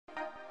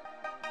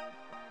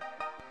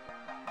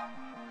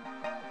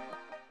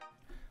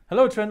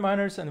Hello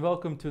TrendMiners and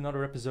welcome to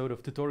another episode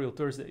of Tutorial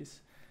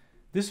Thursdays.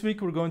 This week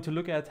we're going to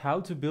look at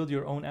how to build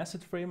your own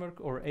asset framework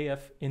or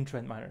AF in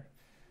TrendMiner.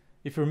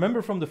 If you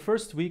remember from the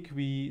first week,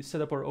 we set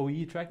up our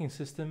OE tracking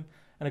system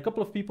and a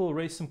couple of people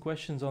raised some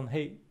questions on,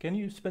 hey, can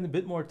you spend a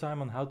bit more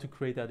time on how to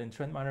create that in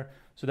TrendMiner?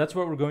 So that's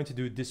what we're going to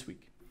do this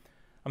week.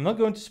 I'm not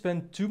going to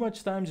spend too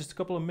much time, just a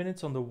couple of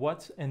minutes on the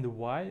what and the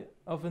why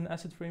of an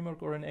asset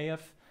framework or an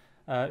AF.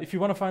 If you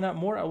want to find out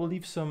more, I will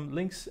leave some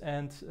links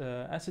and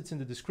assets in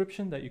the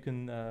description that you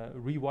can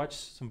re-watch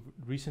some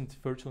recent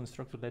virtual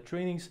instructor-led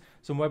trainings,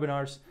 some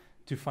webinars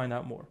to find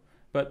out more.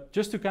 But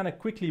just to kind of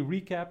quickly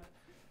recap,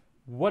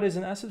 what is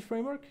an asset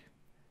framework?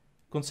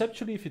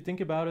 Conceptually, if you think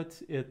about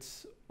it,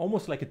 it's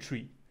almost like a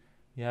tree.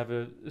 You have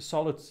a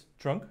solid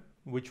trunk,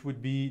 which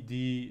would be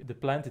the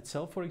plant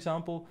itself, for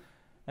example,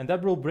 and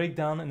that will break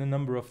down in a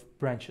number of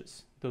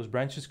branches. Those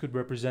branches could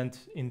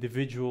represent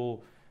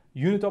individual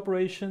unit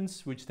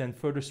operations, which then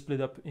further split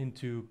up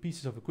into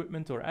pieces of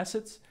equipment or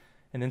assets.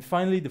 And then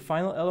finally, the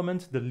final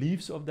element, the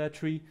leaves of that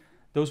tree,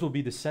 those will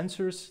be the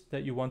sensors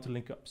that you want to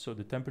link up. So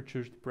the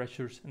temperatures, the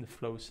pressures, and the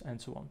flows, and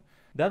so on.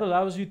 That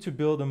allows you to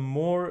build a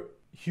more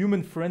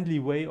human-friendly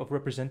way of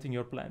representing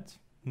your plant.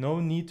 No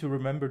need to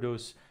remember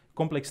those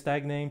complex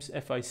tag names,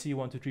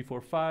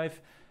 FIC1234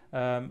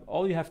 and FIC1235.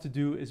 All you have to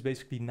do is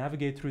basically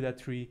navigate through that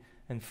tree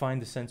and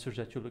find the sensors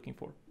that you're looking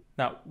for.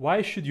 Now,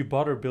 why should you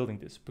bother building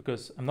this?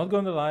 Because I'm not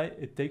going to lie,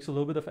 it takes a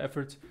little bit of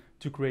effort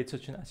to create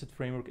such an asset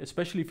framework,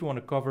 especially if you want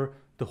to cover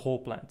the whole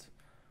plant.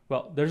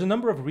 Well, there's a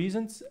number of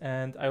reasons,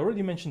 and I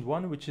already mentioned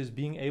one, which is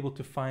being able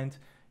to find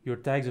your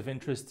tags of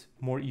interest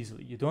more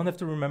easily. You don't have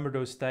to remember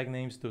those tag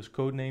names, those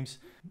code names.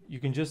 You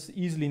can just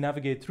easily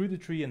navigate through the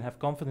tree and have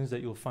confidence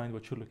that you'll find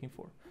what you're looking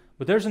for.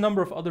 But there's a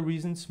number of other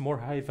reasons, more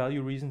high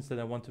value reasons that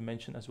I want to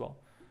mention as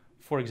well.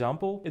 For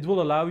example, it will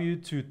allow you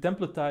to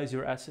templatize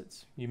your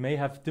assets. You may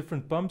have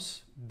different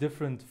pumps,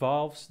 different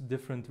valves,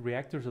 different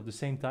reactors of the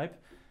same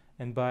type.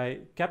 And by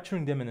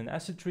capturing them in an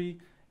asset tree,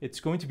 it's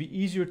going to be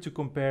easier to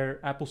compare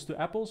apples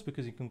to apples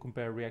because you can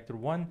compare reactor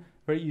 1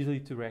 very easily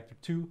to reactor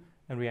 2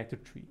 and reactor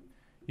 3.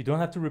 You don't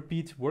have to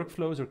repeat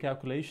workflows or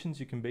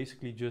calculations. You can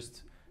basically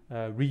just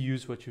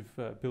reuse what you've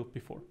built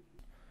before.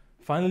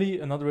 Finally,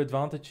 another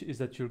advantage is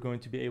that you're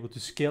going to be able to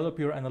scale up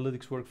your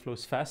analytics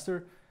workflows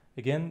faster.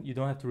 Again, you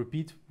don't have to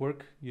repeat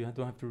work, you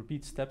don't have to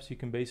repeat steps. You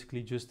can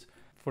basically just,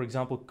 for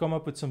example, come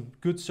up with some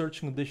good search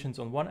conditions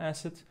on one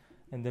asset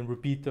and then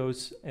repeat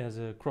those as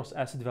a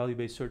cross-asset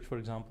value-based search, for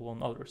example,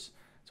 on others.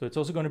 So it's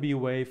also going to be a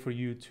way for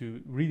you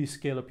to really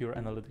scale up your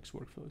analytics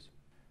workflows.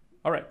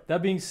 All right,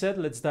 that being said,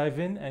 let's dive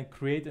in and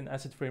create an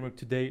asset framework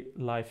today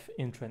live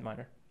in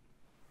TrendMiner.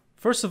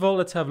 First of all,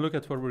 let's have a look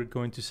at what we're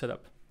going to set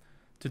up.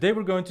 Today,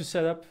 we're going to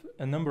set up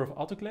a number of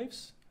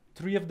autoclaves.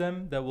 3 of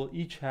them that will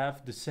each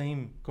have the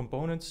same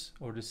components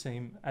or the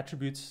same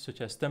attributes such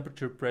as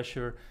temperature,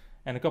 pressure,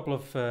 and a couple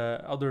of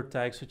other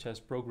tags such as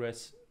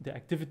progress, the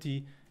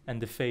activity,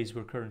 and the phase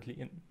we're currently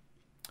in.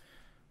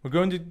 We're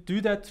going to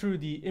do that through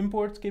the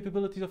import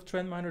capabilities of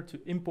TrendMiner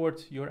to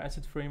import your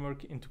asset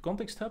framework into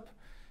Context Hub.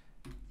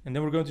 And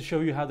then we're going to show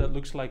you how that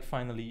looks like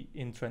finally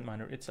in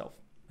TrendMiner itself.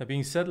 That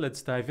being said,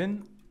 let's dive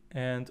in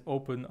and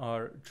open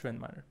our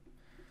TrendMiner.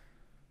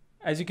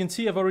 As you can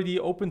see, I've already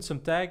opened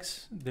some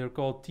tags. They're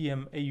called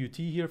TMAUT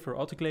here for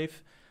autoclave.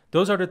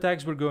 Those are the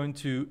tags we're going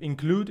to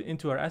include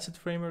into our asset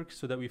framework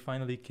so that we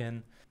finally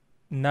can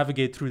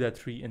navigate through that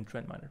tree in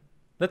TrendMiner.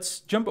 Let's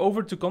jump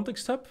over to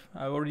Context Hub.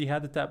 I already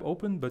had the tab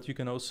open, but you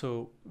can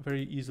also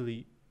very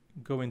easily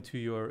go into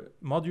your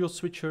module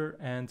switcher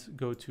and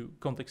go to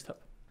Context Hub.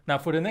 Now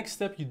for the next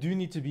step, you do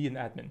need to be an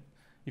admin.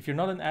 If you're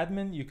not an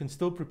admin, you can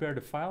still prepare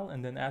the file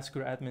and then ask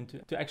your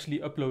admin to actually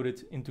upload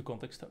it into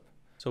Context Hub.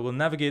 So we'll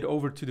navigate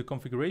over to the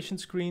configuration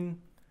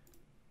screen.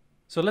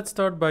 So let's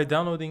start by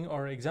downloading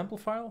our example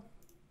file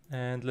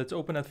and let's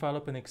open that file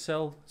up in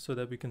Excel so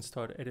that we can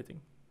start editing.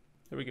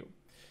 There we go.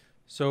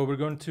 So we're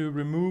going to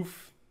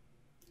remove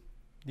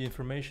the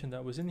information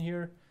that was in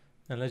here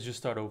and let's just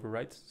start over,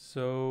 right?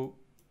 So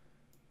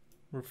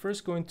we're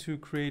first going to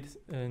create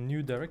a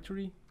new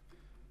directory.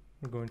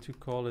 We're going to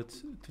call it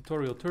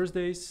Tutorial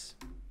Thursdays.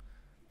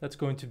 That's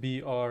going to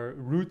be our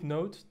root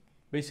node.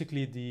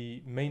 Basically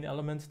the main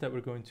element that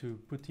we're going to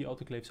put the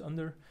autoclaves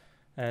under,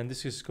 and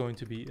this is going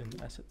to be an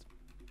asset.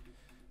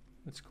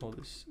 Let's call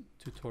this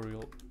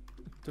Tutorial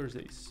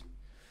Thursdays.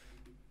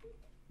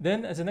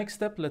 Then as a next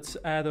step, let's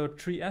add our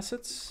 3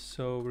 assets.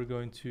 So we're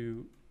going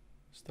to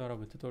start off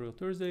with Tutorial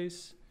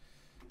Thursdays,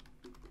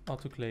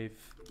 autoclave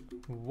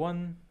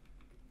 1,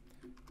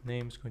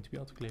 name is going to be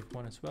autoclave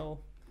 1 as well.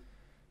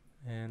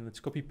 And let's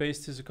copy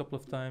paste this a couple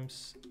of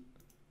times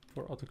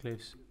for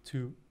autoclaves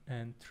 2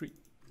 and 3.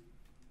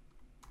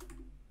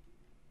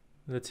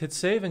 Let's hit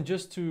save, and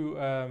just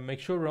to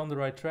make sure we're on the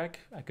right track,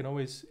 I can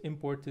always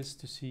import this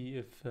to see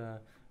if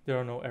there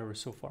are no errors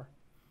so far.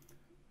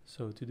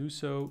 So to do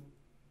so,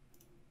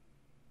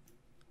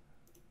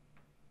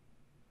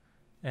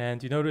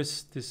 and you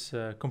notice this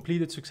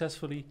completed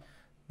successfully.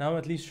 Now I'm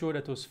at least sure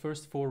that those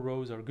first 4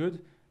 rows are good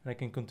and I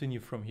can continue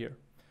from here.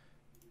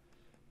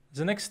 As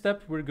a next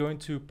step, we're going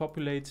to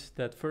populate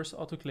that first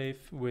autoclave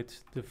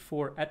with the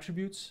 4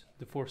 attributes,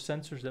 the 4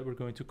 sensors that we're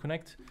going to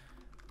connect.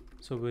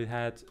 So we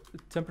had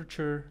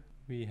temperature,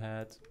 we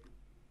had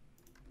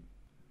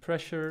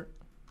pressure,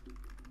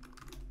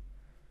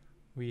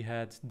 we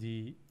had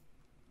the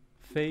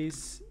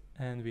phase,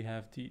 and we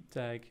have the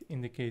tag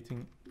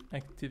indicating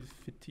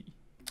activity.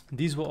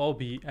 These will all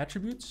be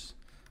attributes,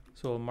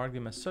 so I'll mark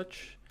them as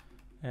such.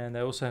 And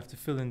I also have to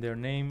fill in their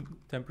name,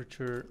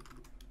 temperature,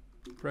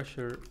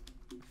 pressure,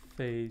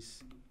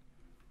 phase,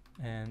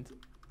 and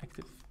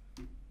active.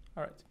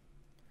 All right.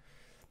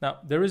 Now,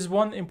 there is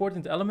one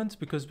important element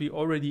because we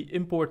already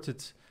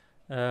imported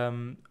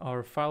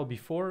our file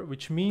before,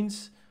 which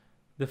means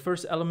the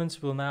first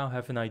elements will now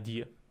have an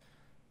idea.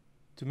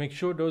 To make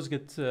sure those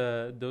get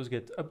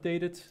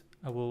updated,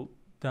 I will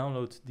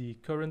download the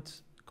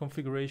current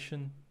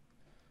configuration.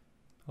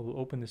 I will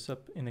open this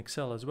up in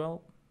Excel as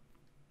well.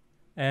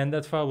 And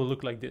that file will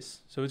look like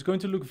this. So it's going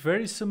to look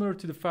very similar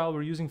to the file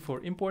we're using for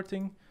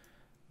importing,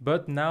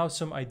 but now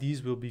some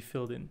IDs will be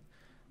filled in.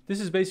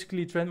 This is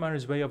basically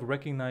TrendMiner's way of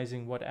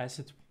recognizing what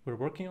asset we're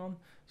working on.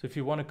 So if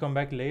you want to come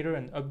back later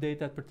and update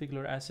that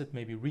particular asset,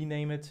 maybe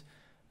rename it,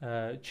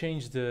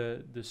 change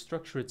the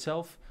structure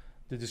itself,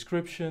 the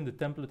description, the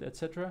template,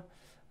 etc.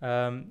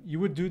 You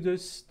would do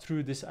this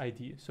through this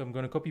ID. So I'm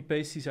going to copy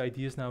paste these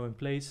IDs now in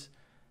place,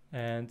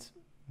 and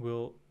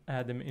we'll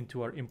add them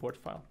into our import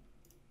file.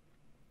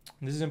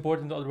 And this is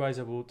important, otherwise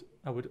I would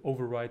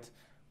overwrite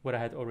what I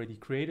had already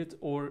created,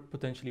 or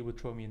potentially would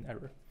throw me an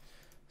error.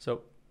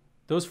 So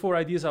those 4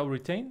 IDs I'll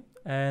retain,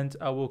 and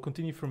I will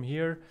continue from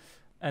here.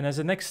 And as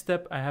a next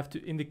step, I have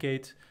to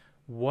indicate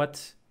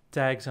what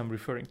tags I'm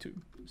referring to.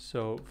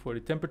 So for the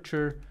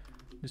temperature,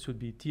 this would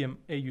be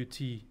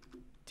TMAUT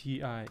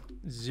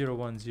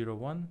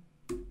TI0101.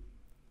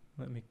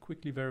 Let me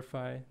quickly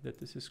verify that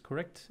this is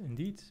correct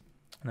indeed.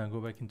 And I'll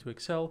go back into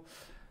Excel.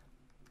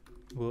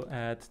 We'll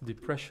add the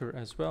pressure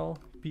as well,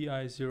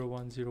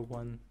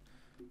 PI0101.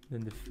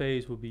 Then the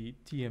phase will be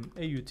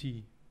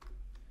TMAUT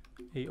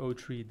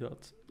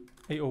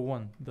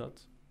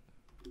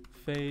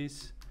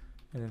A01.phase,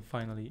 and then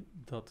finally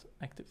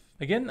 .active.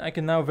 Again, I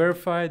can now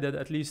verify that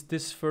at least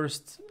this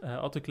first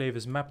autoclave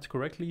is mapped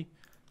correctly.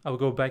 I will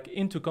go back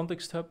into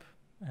Context Hub,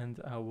 and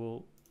I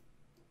will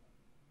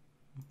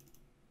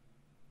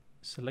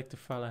select the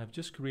file I have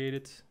just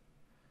created,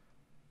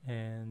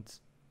 and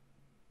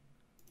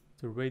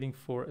after waiting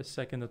for a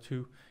second or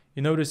two,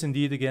 you notice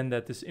indeed again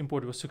that this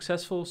import was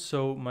successful,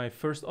 so my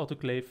first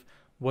autoclave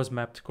was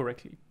mapped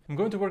correctly. I'm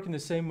going to work in the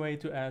same way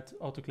to add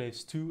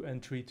autoclaves 2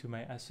 and 3 to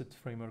my asset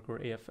framework or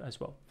AF as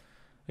well.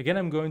 Again,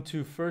 I'm going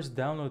to first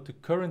download the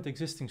current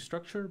existing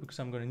structure because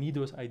I'm going to need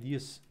those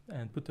ideas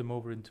and put them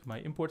over into my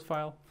import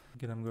file.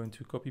 Again, I'm going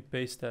to copy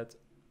paste that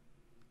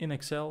in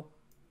Excel.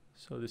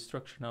 So the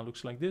structure now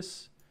looks like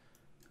this.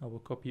 I will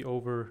copy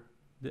over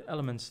the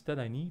elements that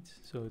I need.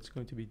 So it's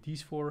going to be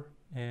these 4,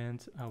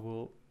 and I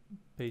will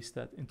paste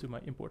that into my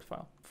import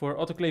file. For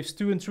autoclaves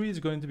 2 and 3, it's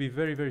going to be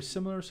very, very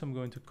similar. So I'm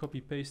going to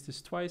copy paste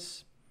this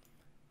twice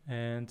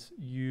and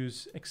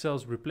use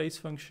Excel's replace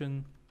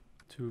function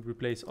to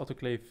replace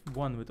autoclave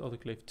 1 with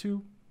autoclave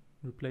 2,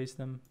 replace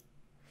them.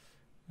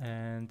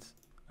 And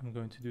I'm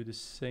going to do the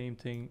same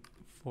thing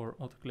for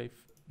autoclave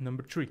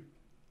number 3.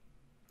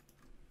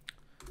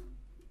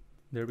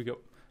 There we go.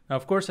 Now,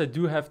 of course, I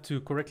do have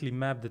to correctly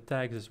map the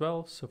tags as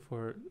well. So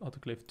for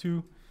autoclave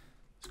 2,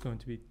 it's going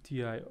to be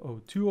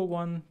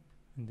TI0201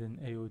 and then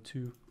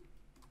AO2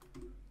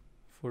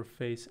 for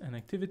phase and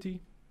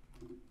activity.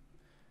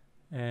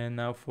 And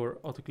now for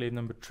autoclave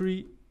number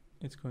 3,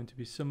 it's going to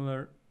be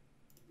similar,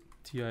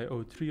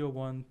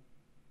 TI0301,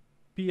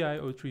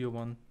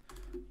 PI0301,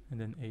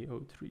 and then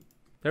AO3.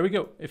 There we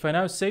go. If I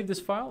now save this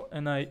file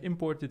and I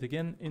import it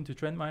again into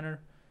TrendMiner,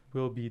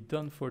 we'll be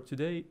done for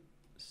today.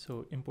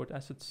 So import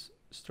assets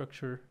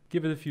structure,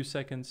 give it a few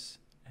seconds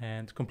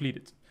and complete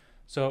it.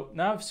 So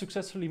now I've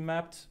successfully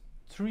mapped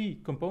 3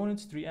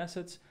 components, 3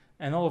 assets,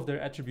 and all of their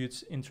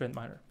attributes in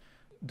TrendMiner.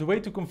 The way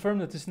to confirm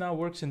that this now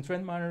works in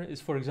TrendMiner is,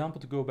 for example,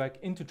 to go back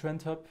into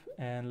TrendHub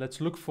and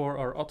let's look for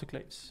our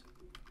autoclaves.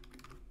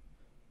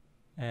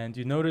 And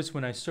you notice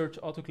when I search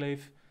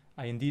autoclave,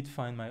 I indeed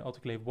find my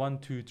autoclave 1,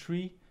 2,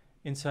 3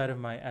 inside of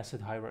my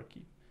asset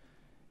hierarchy.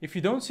 If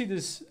you don't see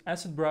this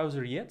asset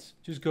browser yet,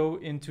 just go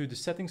into the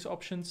settings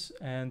options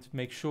and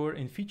make sure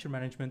in feature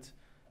management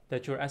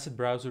that your asset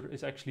browser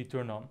is actually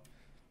turned on.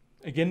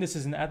 Again, this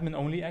is an admin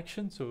only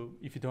action. So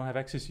if you don't have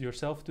access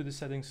yourself to the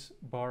settings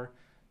bar,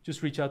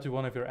 just reach out to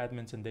one of your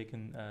admins and they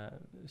can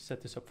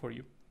set this up for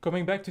you.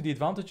 Coming back to the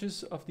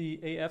advantages of the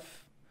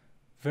AF,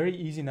 very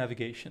easy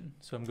navigation.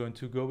 So I'm going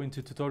to go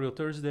into Tutorial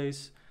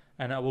Thursdays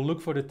and I will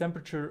look for the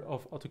temperature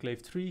of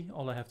autoclave 3.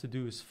 All I have to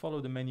do is follow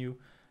the menu.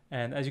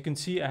 And as you can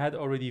see, I had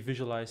already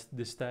visualized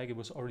this tag. It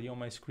was already on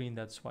my screen.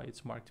 That's why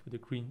it's marked with a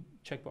green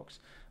checkbox.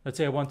 Let's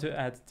say I want to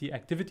add the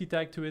activity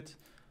tag to it.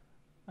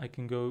 I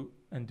can go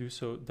and do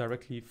so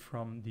directly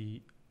from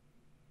the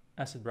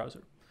asset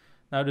browser.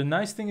 Now the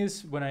nice thing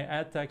is when I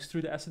add tags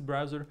through the asset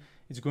browser,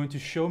 it's going to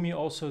show me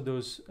also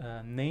those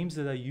names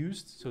that I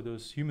used, so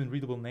those human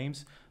readable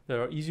names that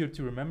are easier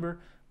to remember,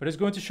 but it's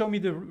going to show me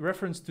the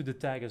reference to the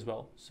tag as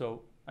well.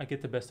 So I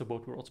get the best of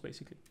both worlds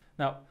basically.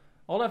 Now,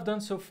 all I've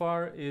done so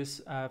far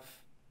is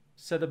I've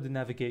set up the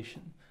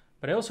navigation,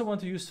 but I also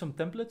want to use some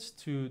templates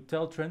to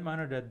tell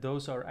TrendMiner that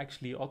those are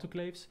actually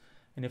autoclaves.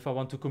 And if I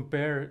want to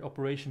compare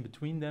operation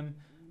between them,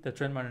 that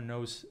TrendMiner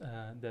knows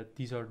that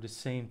these are the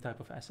same type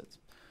of assets.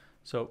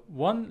 So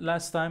one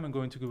last time, I'm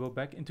going to go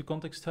back into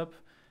Context Hub,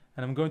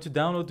 and I'm going to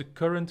download the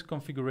current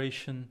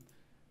configuration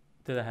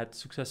that I had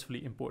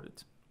successfully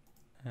imported.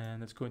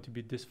 And it's going to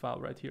be this file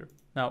right here.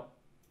 Now,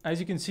 as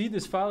you can see,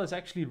 this file is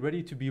actually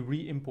ready to be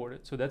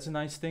re-imported. So that's a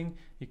nice thing.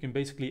 You can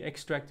basically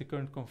extract the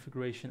current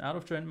configuration out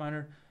of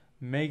TrendMiner,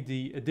 make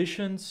the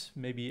additions,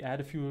 maybe add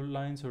a few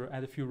lines or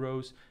add a few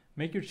rows,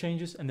 make your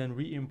changes, and then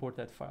re-import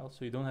that file.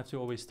 So you don't have to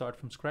always start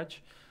from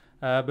scratch.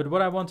 But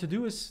what I want to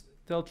do is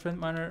tell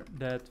TrendMiner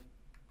that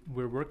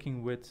we're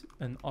working with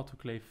an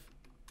autoclave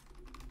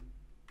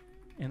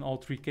in all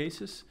three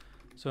cases.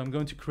 So I'm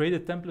going to create a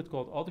template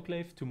called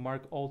autoclave to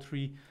mark all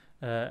three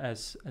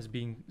as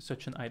being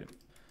such an item.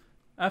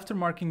 After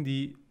marking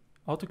the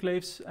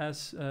autoclaves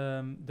as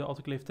the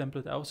autoclave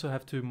template, I also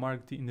have to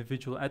mark the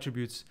individual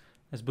attributes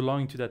as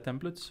belonging to that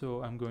template.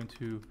 So I'm going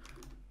to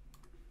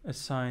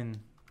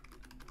assign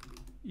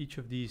each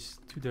of these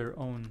to their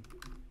own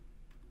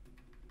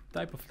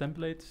type of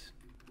template,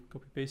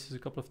 copy paste this a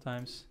couple of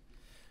times,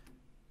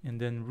 and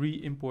then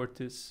re-import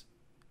this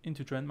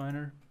into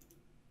TrendMiner.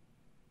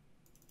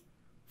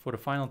 For the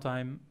final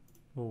time,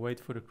 we'll wait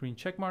for the green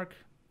check mark,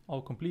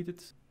 all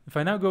completed. If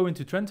I now go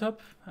into TrendHub,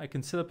 I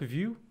can set up a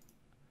view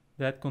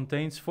that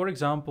contains, for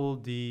example,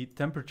 the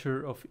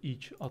temperature of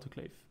each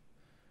autoclave.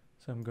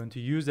 So I'm going to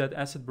use that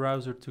asset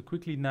browser to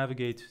quickly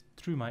navigate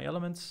through my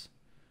elements.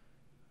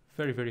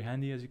 Very, very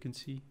handy, as you can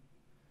see.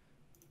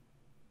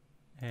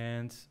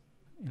 And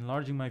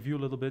enlarging my view a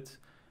little bit,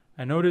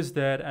 I notice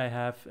that I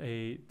have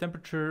a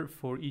temperature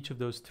for each of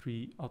those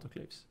three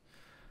autoclaves.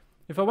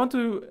 If I want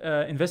to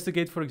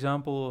investigate, for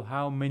example,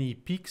 how many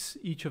peaks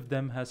each of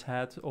them has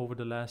had over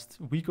the last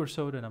week or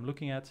so that I'm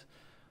looking at,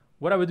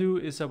 what I would do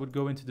is I would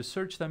go into the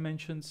search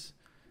dimensions,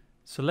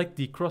 select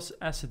the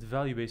cross-asset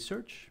value-based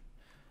search,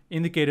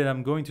 indicate that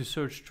I'm going to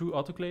search through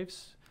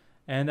autoclaves,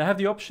 and I have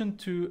the option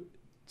to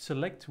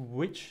select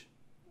which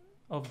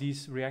of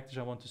these reactors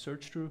I want to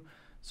search through.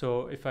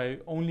 So if I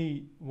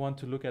only want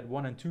to look at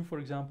 1 and 2, for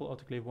example,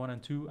 autoclave 1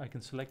 and 2, I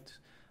can select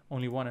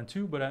only 1 and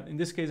 2, but in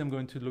this case I'm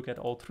going to look at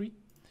all three.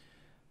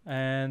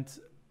 And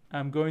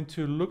I'm going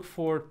to look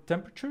for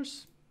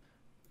temperatures.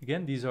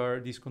 Again,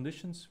 these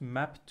conditions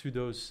mapped to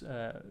those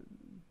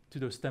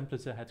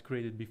templates I had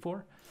created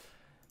before.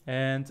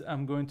 And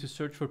I'm going to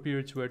search for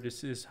periods where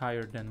this is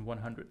higher than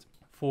 100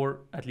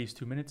 for at least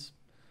 2 minutes.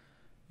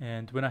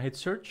 And when I hit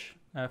search,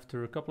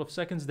 after a couple of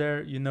seconds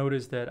there, you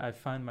notice that I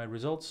find my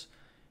results.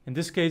 In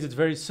this case, it's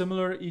very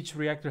similar. Each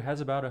reactor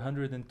has about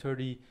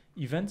 130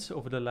 events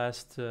over the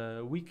last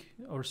week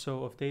or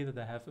so of data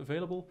that I have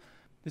available.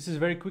 This is a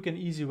very quick and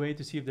easy way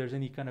to see if there's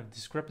any kind of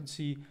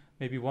discrepancy.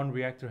 Maybe one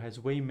reactor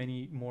has way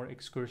many more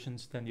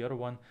excursions than the other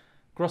one.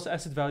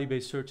 Cross-asset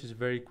value-based search is a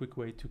very quick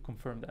way to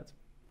confirm that.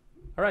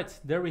 All right,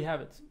 there we have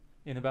it.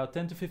 In about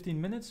 10 to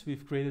 15 minutes,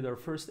 we've created our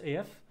first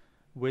AF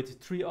with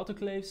 3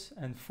 autoclaves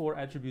and 4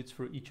 attributes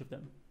for each of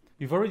them.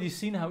 You've already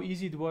seen how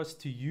easy it was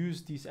to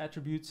use these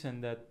attributes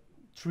and that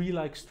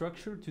tree-like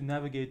structure to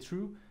navigate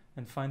through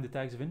and find the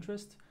tags of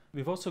interest.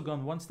 We've also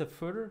gone one step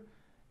further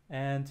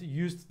and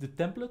used the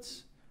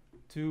templates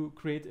to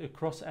create a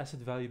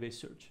cross-asset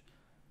value-based search.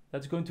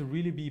 That's going to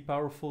really be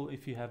powerful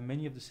if you have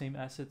many of the same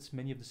assets,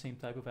 many of the same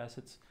type of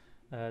assets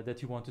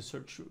that you want to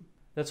search through.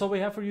 That's all we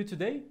have for you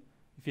today.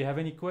 If you have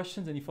any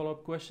questions, any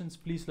follow-up questions,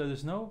 please let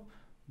us know.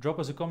 Drop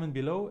us a comment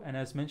below, and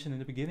as mentioned in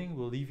the beginning,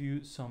 we'll leave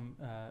you some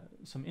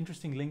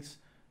interesting links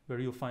where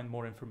you'll find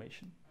more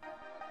information.